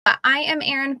I am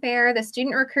Erin Fair, the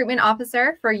Student Recruitment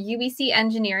Officer for UBC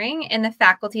Engineering in the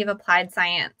Faculty of Applied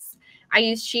Science. I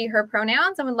use she, her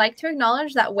pronouns and would like to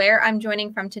acknowledge that where I'm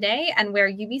joining from today and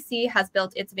where UBC has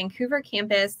built its Vancouver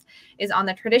campus is on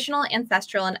the traditional,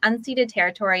 ancestral, and unceded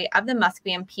territory of the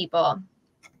Musqueam people.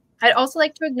 I'd also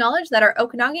like to acknowledge that our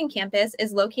Okanagan campus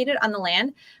is located on the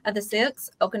land of the Sioux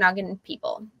Okanagan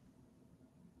people.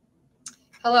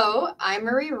 Hello, I'm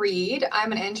Marie Reed.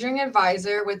 I'm an engineering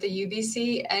advisor with the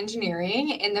UBC Engineering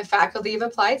in the Faculty of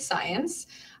Applied Science.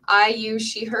 I use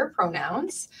she, her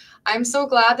pronouns. I'm so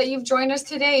glad that you've joined us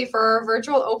today for our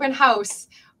virtual open house.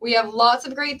 We have lots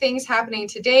of great things happening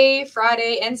today,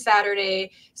 Friday, and Saturday,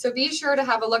 so be sure to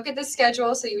have a look at the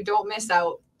schedule so you don't miss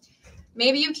out.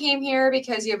 Maybe you came here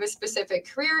because you have a specific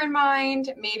career in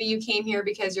mind. Maybe you came here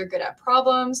because you're good at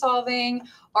problem solving,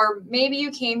 or maybe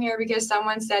you came here because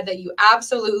someone said that you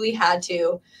absolutely had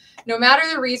to. No matter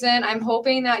the reason, I'm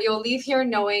hoping that you'll leave here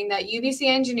knowing that UBC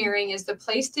Engineering is the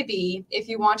place to be if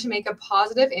you want to make a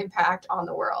positive impact on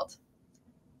the world.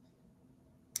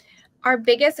 Our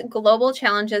biggest global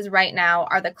challenges right now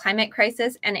are the climate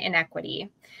crisis and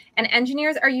inequity, and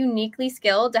engineers are uniquely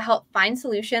skilled to help find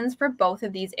solutions for both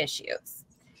of these issues.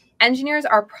 Engineers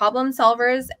are problem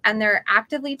solvers, and they're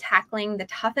actively tackling the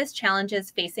toughest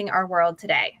challenges facing our world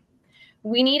today.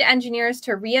 We need engineers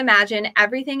to reimagine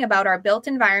everything about our built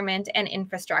environment and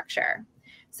infrastructure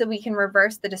so we can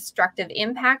reverse the destructive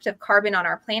impact of carbon on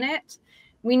our planet.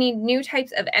 We need new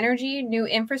types of energy, new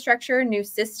infrastructure, new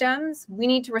systems. We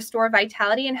need to restore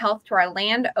vitality and health to our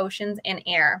land, oceans, and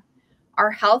air.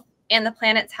 Our health and the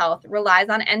planet's health relies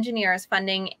on engineers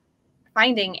finding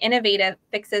innovative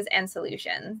fixes and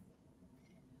solutions.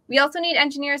 We also need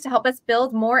engineers to help us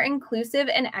build more inclusive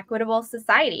and equitable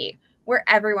society where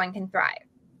everyone can thrive.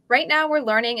 Right now, we're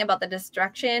learning about the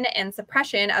destruction and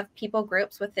suppression of people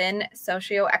groups within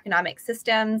socioeconomic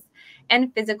systems,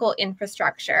 and physical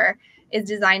infrastructure is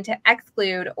designed to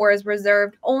exclude or is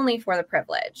reserved only for the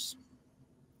privileged.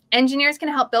 Engineers can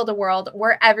help build a world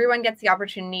where everyone gets the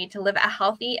opportunity to live a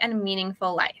healthy and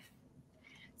meaningful life.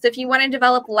 So if you want to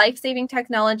develop life-saving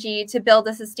technology to build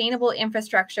a sustainable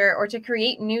infrastructure or to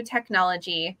create new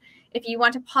technology, if you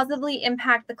want to positively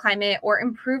impact the climate or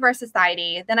improve our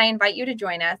society, then I invite you to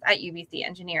join us at UBC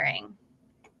Engineering.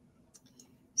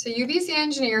 So UBC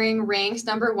Engineering ranks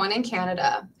 #1 in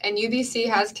Canada, and UBC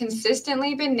has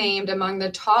consistently been named among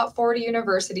the top 40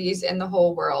 universities in the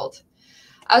whole world.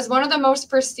 As one of the most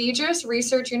prestigious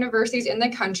research universities in the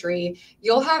country,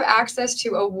 you'll have access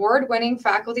to award-winning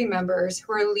faculty members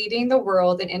who are leading the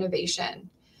world in innovation.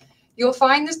 You'll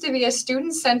find this to be a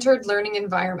student-centered learning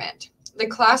environment. The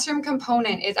classroom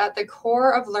component is at the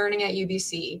core of learning at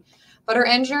UBC, but our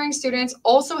engineering students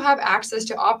also have access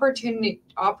to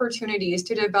opportunities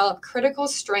to develop critical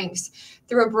strengths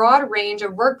through a broad range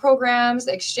of work programs,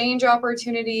 exchange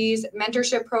opportunities,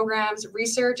 mentorship programs,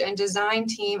 research, and design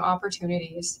team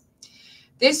opportunities.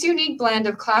 This unique blend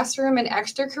of classroom and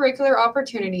extracurricular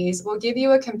opportunities will give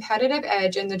you a competitive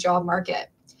edge in the job market.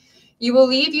 You will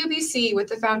leave UBC with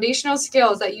the foundational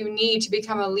skills that you need to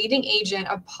become a leading agent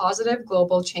of positive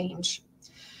global change.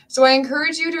 So I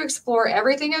encourage you to explore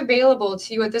everything available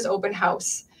to you at this open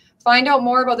house. Find out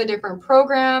more about the different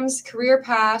programs, career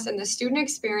paths, and the student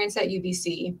experience at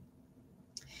UBC.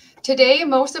 Today,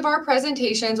 most of our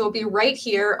presentations will be right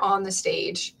here on the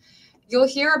stage. You'll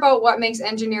hear about what makes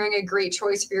engineering a great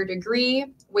choice for your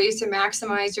degree, ways to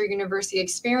maximize your university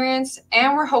experience,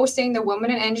 and we're hosting the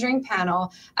Women in Engineering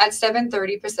panel at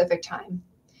 7:30 Pacific time.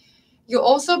 You'll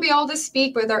also be able to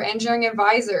speak with our engineering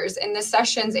advisors in the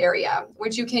sessions area,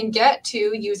 which you can get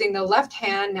to using the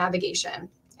left-hand navigation.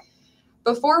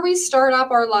 Before we start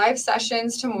up our live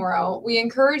sessions tomorrow, we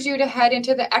encourage you to head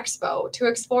into the expo to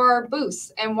explore our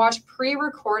booths and watch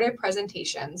pre-recorded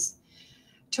presentations.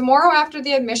 Tomorrow after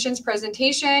the admissions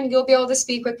presentation, you'll be able to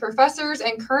speak with professors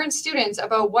and current students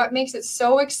about what makes it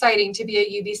so exciting to be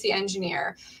a UBC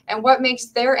engineer and what makes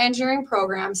their engineering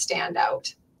program stand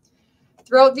out.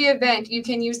 Throughout the event, you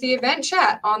can use the event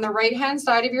chat on the right-hand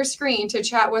side of your screen to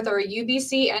chat with our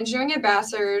UBC engineering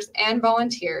ambassadors and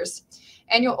volunteers.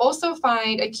 And you'll also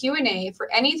find a Q&A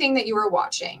for anything that you are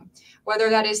watching, whether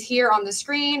that is here on the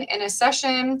screen, in a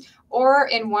session, or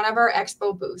in one of our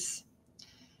expo booths.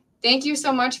 Thank you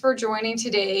so much for joining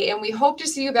today, and we hope to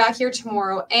see you back here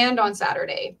tomorrow and on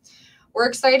Saturday. We're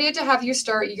excited to have you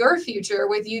start your future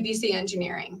with UBC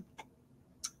Engineering.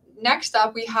 Next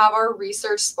up, we have our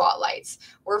research spotlights,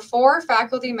 where 4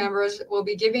 faculty members will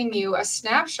be giving you a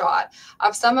snapshot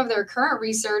of some of their current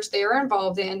research they are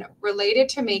involved in related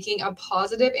to making a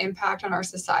positive impact on our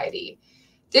society.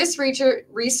 This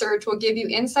research will give you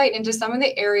insight into some of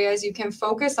the areas you can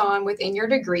focus on within your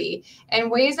degree and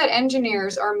ways that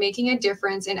engineers are making a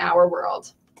difference in our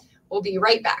world. We'll be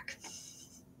right back.